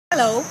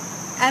Hello,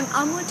 I'm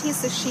Amuti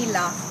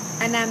Sushila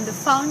and I'm the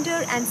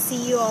founder and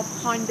CEO of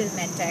Hornbill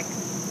MedTech.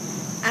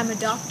 I'm a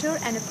doctor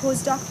and a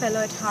postdoc fellow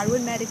at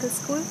Harvard Medical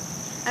School,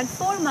 and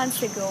 4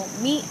 months ago,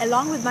 me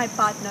along with my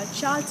partner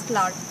Charles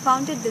Clark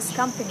founded this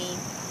company,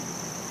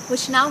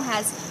 which now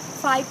has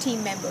 5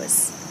 team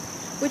members,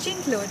 which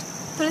include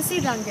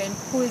Tulsi Rangan,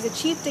 who is a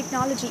Chief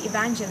Technology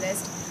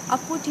Evangelist,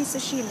 Aputi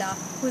Sushila,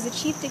 who is a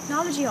Chief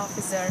Technology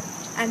Officer,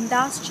 and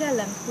Das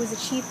Chelam, who is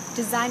a Chief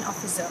Design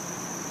Officer.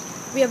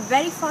 We are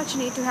very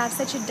fortunate to have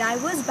such a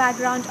diverse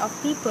background of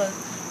people,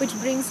 which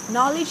brings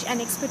knowledge and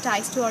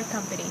expertise to our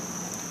company.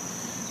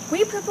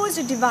 We proposed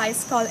a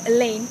device called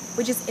Elaine,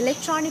 which is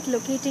Electronic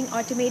Locating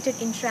Automated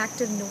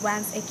Interactive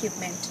Nuance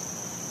Equipment.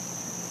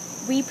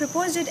 We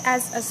proposed it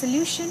as a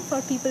solution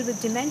for people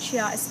with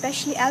dementia,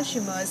 especially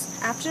Alzheimer's,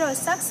 after our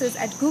success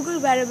at Google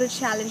Wearable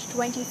Challenge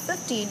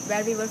 2015,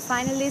 where we were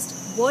finalists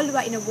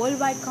worldwide in a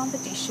worldwide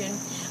competition.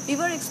 We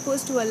were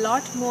exposed to a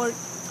lot more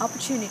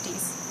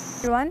opportunities.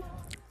 Everyone,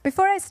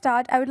 before I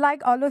start, I would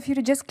like all of you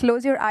to just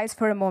close your eyes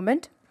for a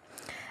moment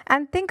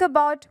and think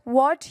about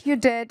what you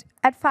did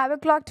at 5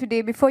 o'clock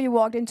today before you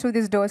walked in through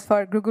these doors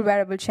for Google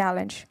Wearable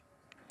Challenge.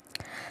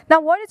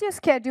 Now, what is your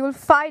schedule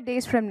 5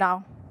 days from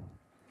now?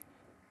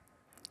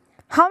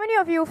 How many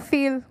of you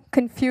feel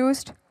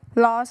confused,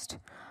 lost,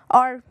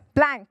 or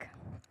blank?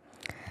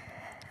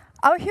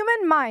 Our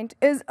human mind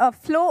is a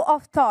flow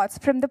of thoughts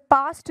from the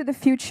past to the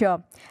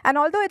future. And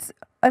although it's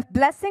a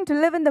blessing to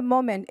live in the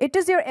moment, it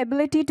is your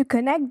ability to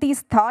connect these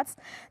thoughts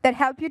that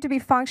help you to be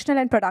functional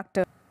and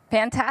productive.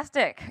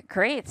 Fantastic.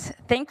 Great.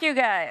 Thank you,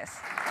 guys.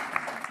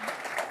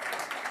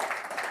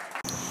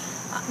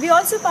 We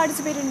also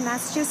participated in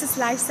Massachusetts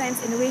Life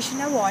Science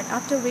Innovation Award,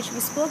 after which we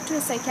spoke to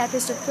a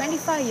psychiatrist of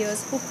 25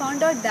 years who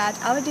found out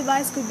that our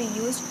device could be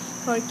used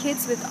for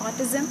kids with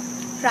autism,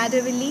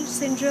 Prader-Willi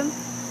syndrome,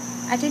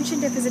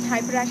 attention deficit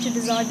hyperactive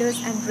disorders,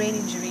 and brain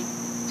injury.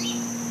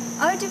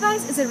 Our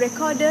device is a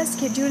recorder,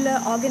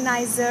 scheduler,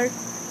 organizer,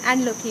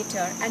 and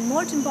locator, and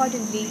more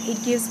importantly,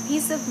 it gives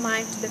peace of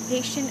mind to the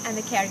patient and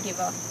the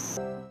caregiver.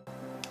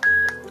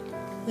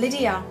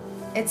 Lydia,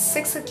 it's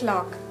 6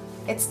 o'clock.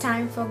 It's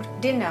time for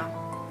dinner.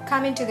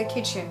 Come into the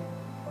kitchen.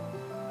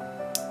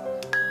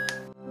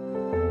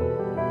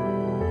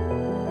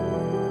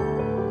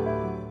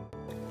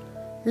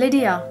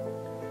 Lydia,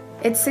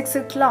 it's 6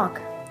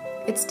 o'clock.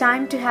 It's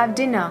time to have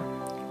dinner.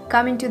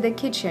 Come into the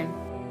kitchen.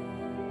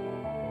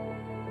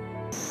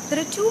 There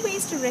are 2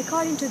 ways to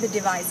record into the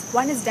device.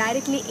 One is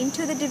directly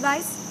into the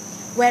device,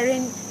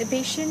 wherein the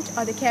patient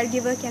or the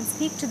caregiver can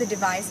speak to the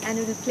device and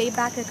it will play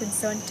back a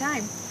concerned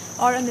time.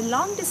 Or on the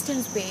long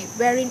distance way,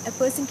 wherein a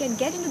person can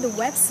get into the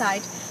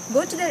website,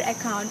 go to their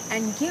account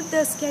and give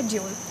the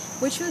schedule,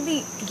 which will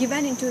be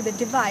given into the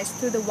device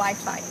through the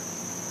Wi-Fi.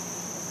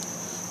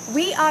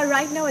 We are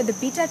right now at the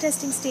beta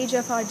testing stage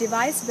of our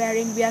device,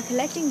 wherein we are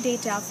collecting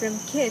data from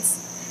kids,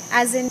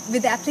 as in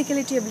with the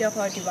applicability of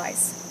our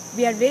device.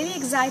 We are really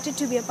excited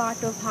to be a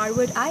part of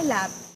Harvard iLab.